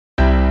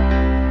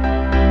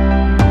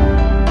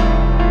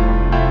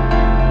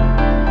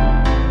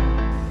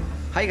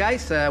Hi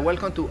guys,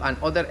 welcome to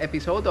another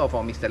episode of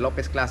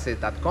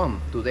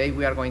MrLopezClasses.com. Today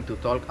we are going to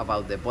talk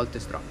about the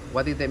voltage drop.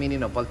 What is the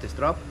meaning of voltage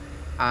drop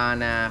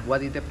and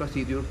what is the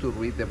procedure to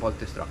read the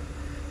voltage drop?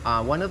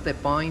 One of the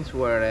points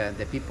where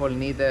the people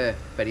need to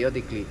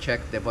periodically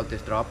check the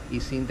voltage drop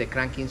is in the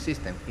cranking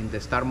system, in the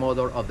start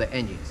motor of the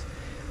engines.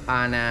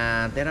 And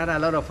there are a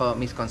lot of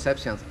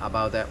misconceptions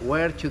about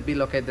where should be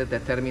located the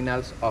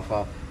terminals of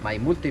my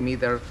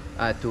multimeter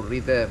to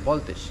read the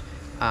voltage.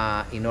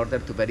 In order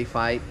to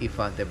verify if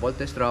the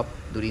voltage drop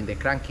during the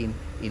cranking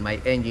in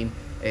my engine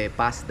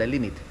passed the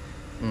limit.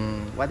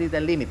 What is the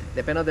limit?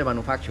 Depends on the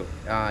manufacturer.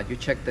 You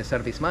check the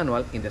service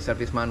manual. In the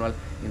service manual,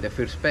 in the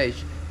first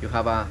page, you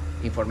have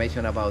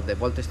information about the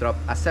voltage drop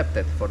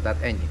accepted for that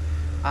engine.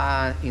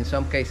 In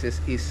some cases,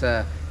 it's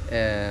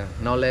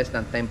no less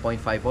than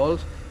 10.5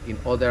 volts. In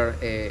other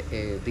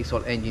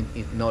diesel engine,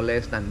 it's no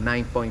less than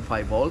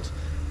 9.5 volts.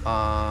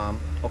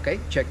 Okay,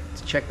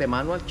 check the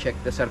manual, check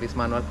the service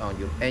manual on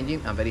your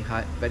engine and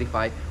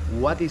verify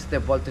what is the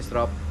voltage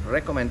drop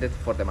recommended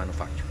for the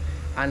manufacturer.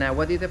 And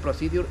what is the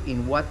procedure,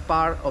 in what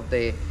part of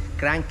the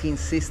cranking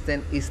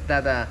system is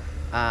that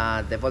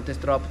the voltage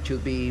drop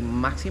should be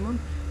maximum.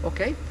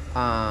 Okay,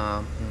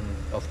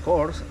 of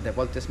course the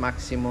voltage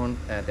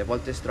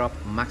drop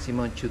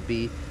maximum should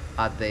be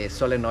at the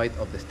solenoid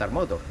of the start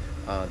motor.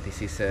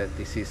 This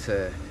is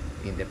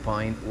in the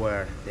point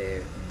where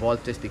the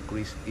voltage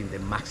decrease in the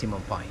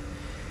maximum point.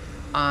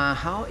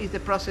 How is the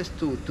process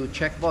to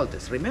check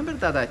voltage? Remember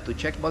that to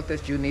check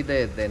voltage you need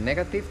the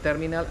negative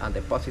terminal and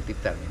the positive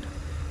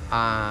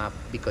terminal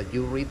because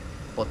you read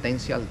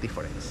potential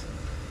difference.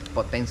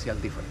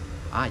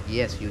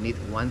 Yes, you need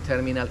one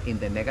terminal in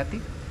the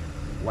negative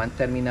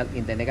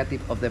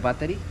of the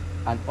battery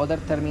and other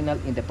terminal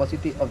in the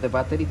positive of the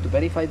battery to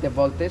verify the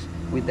voltage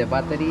with the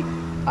battery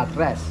at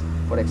rest.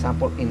 For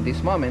example, in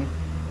this moment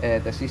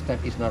the system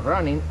is not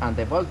running and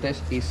the voltage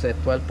is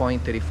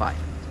 12.35.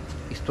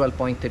 It's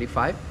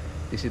 12.35.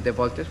 This is the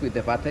voltage with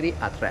the battery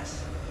at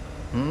rest.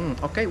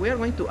 Okay, we are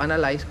going to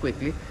analyze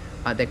quickly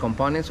the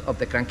components of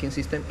the cranking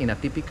system in a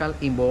typical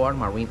inboard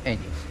marine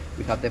engine.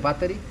 We have the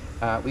battery.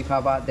 We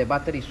have the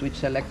battery switch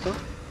selector.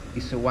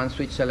 It's one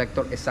switch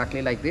selector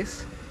exactly like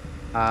this.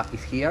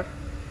 It's here.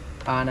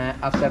 And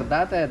after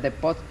that,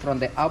 from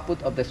the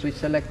output of the switch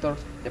selector,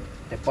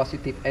 the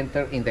positive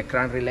enter in the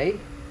crank relay.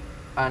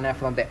 And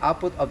from the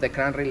output of the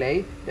crank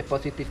relay, the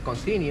positive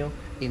continue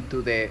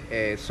into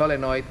the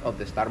solenoid of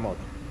the start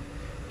motor.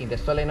 In the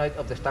solenoid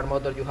of the start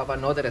motor, you have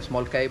another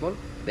small cable,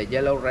 the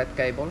yellow-red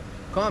cable,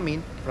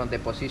 coming from the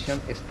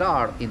position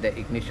start in the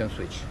ignition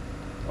switch.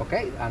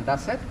 Okay, and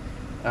that's it.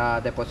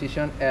 The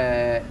position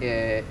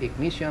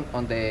ignition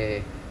on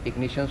the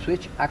ignition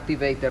switch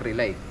activate the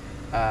relay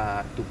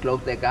to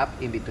close the gap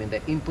in between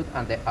the input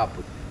and the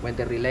output. When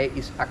the relay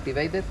is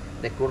activated,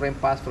 the current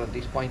passes from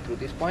this point to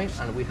this point,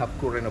 and we have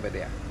current over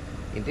there.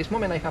 In this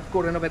moment, I have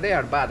current over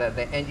there, but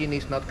the engine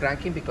is not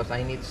cranking because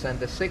I need to send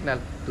the signal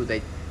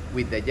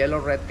with the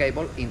yellow-red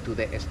cable into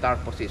the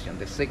start position,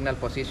 the signal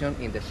position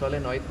in the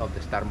solenoid of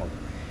the start motor.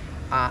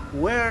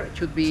 Where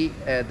should be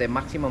the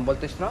maximum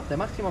voltage drop? The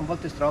maximum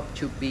voltage drop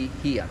should be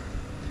here,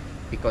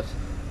 because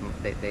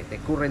the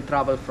current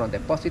travel from the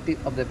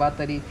positive of the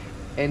battery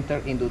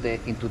enter into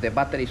the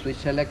battery switch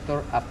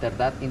selector, after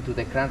that into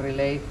the crank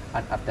relay,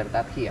 and after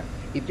that here.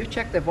 If you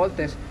check the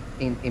voltage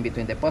in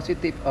between the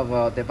positive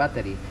of the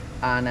battery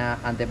and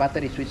the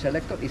battery switch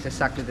selector, is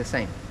exactly the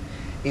same.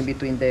 In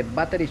between the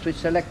battery switch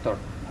selector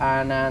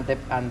and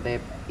the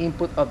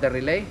input of the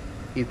relay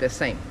is the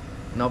same,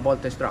 no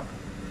voltage drop.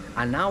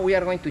 And now we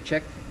are going to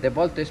check the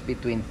voltage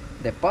between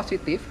the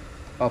positive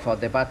of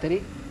the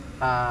battery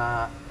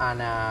and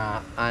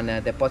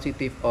the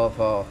positive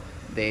of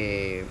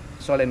the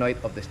solenoid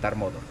of the start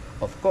motor.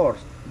 Of course,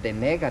 the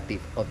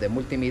negative of the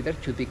multimeter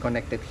should be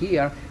connected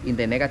here in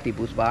the negative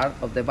bus bar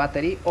of the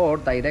battery or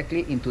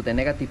directly into the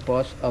negative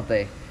post of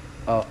the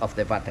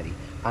battery.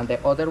 And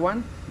the other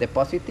one, the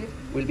positive,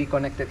 will be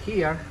connected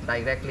here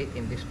directly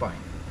in this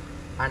point.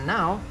 And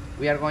now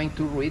we are going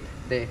to read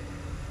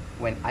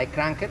when I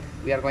crank it,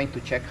 we are going to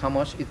check how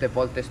much is the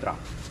voltage drop.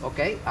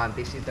 Okay, and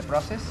this is the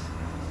process.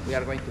 We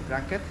are going to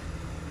crank it.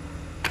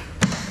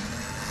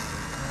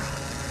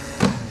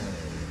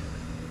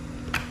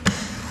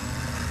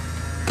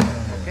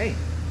 Okay,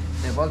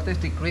 the voltage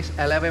decreased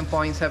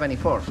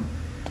 11.74.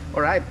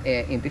 All right,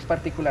 in this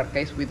particular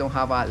case, we don't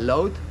have a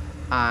load,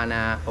 and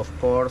of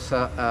course,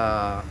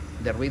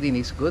 the reading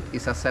is good,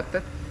 it's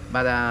accepted.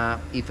 But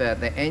if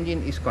the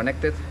engine is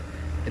connected,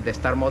 the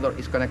start motor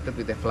is connected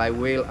with the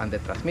flywheel and the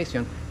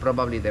transmission,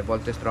 probably the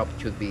voltage drop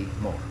should be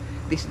more.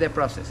 This is the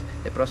process.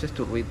 The process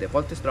to read the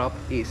voltage drop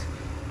is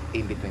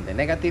in between the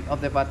negative of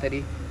the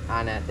battery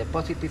and the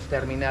positive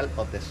terminal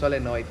of the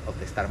solenoid of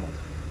the start motor.